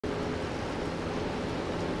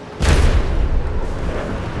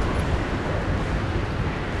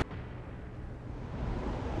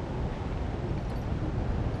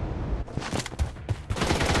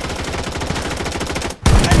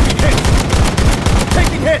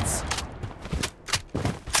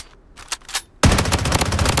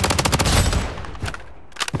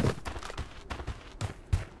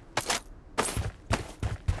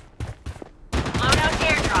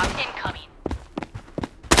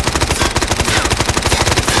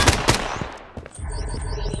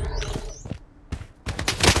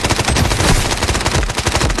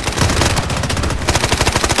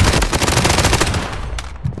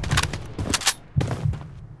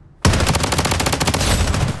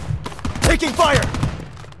Taking fire!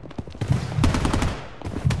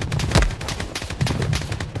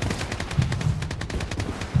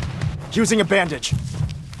 Using a bandage.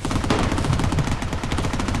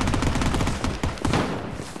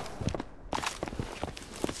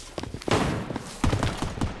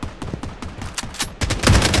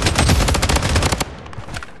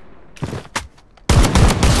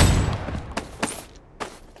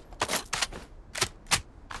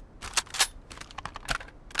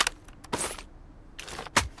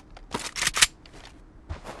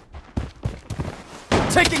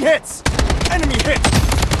 Taking hits! Enemy hit!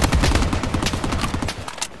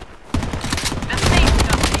 The safe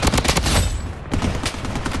zone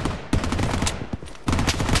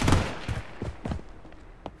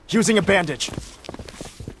is Using a bandage.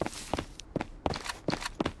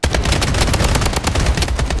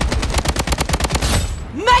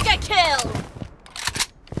 mega kill!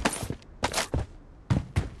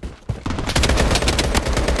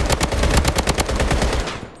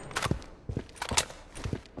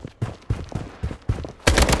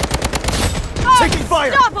 Taking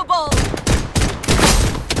fire! Unstoppable!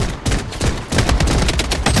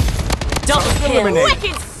 Double kill! Eliminated.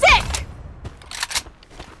 Wicked sick!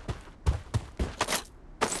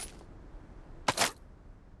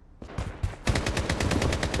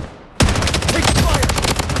 Taking fire!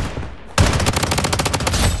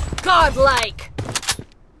 Godlike!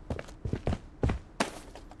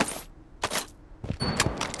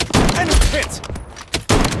 Enemy hit!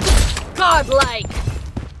 Godlike!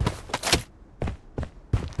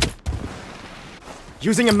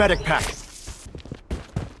 Using a medic pack.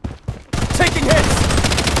 Taking hits!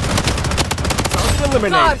 Target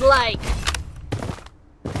eliminated. Godlike!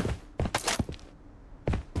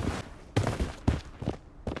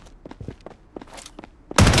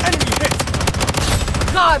 Enemy hit!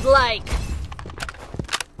 Godlike!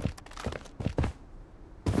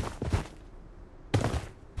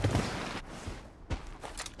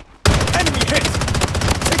 Enemy hit!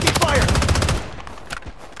 Taking fire!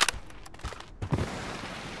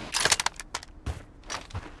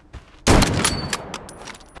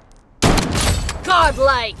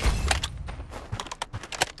 Godlike!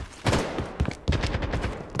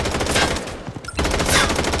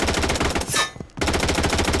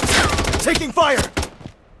 Taking fire!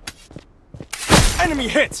 Enemy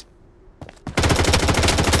hit!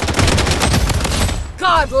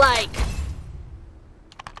 Godlike!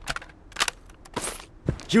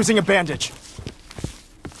 Using a bandage.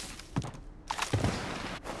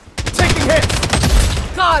 Taking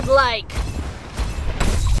hits! Godlike!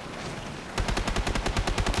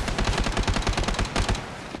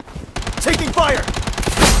 Taking fire!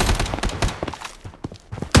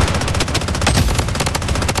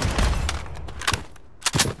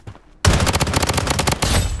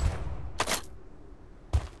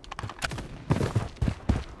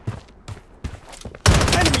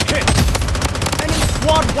 Enemy hit! Enemy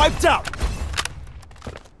squad wiped out!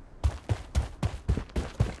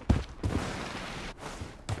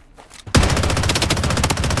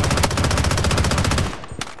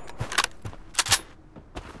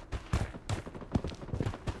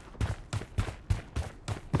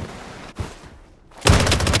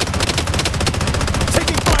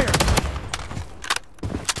 Taking fire!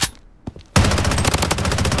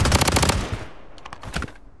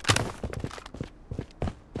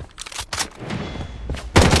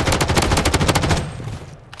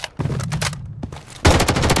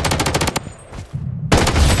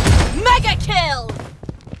 Mega kill!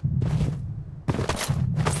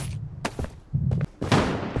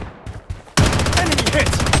 Enemy hit!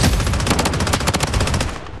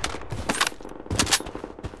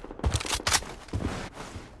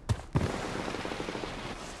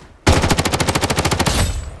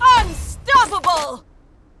 Unstoppable!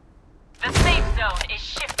 The safe zone is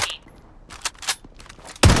shifting.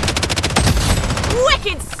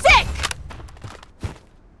 Wicked sick!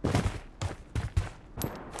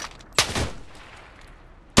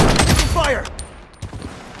 Taking fire!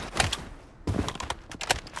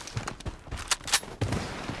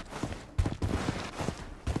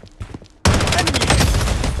 Enemy hit!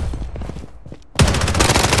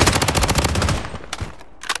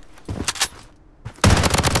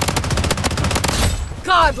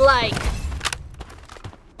 Godlike!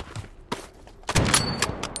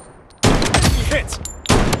 Enemy hit!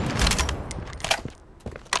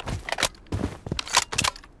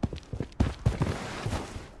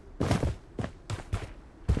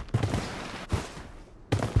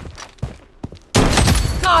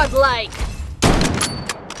 Godlike!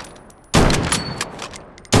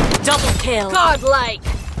 Double kill! Godlike!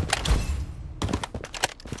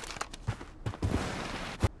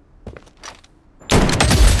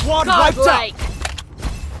 squad wiped out! Godlike!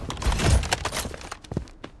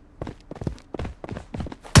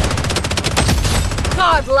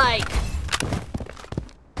 Godlike!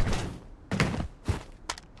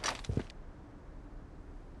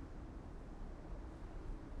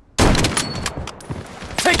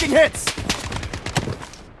 Taking hits!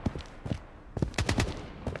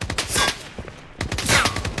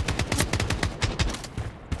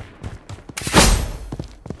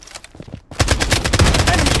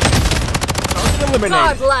 Enemy! Target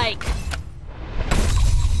eliminated! Godlike!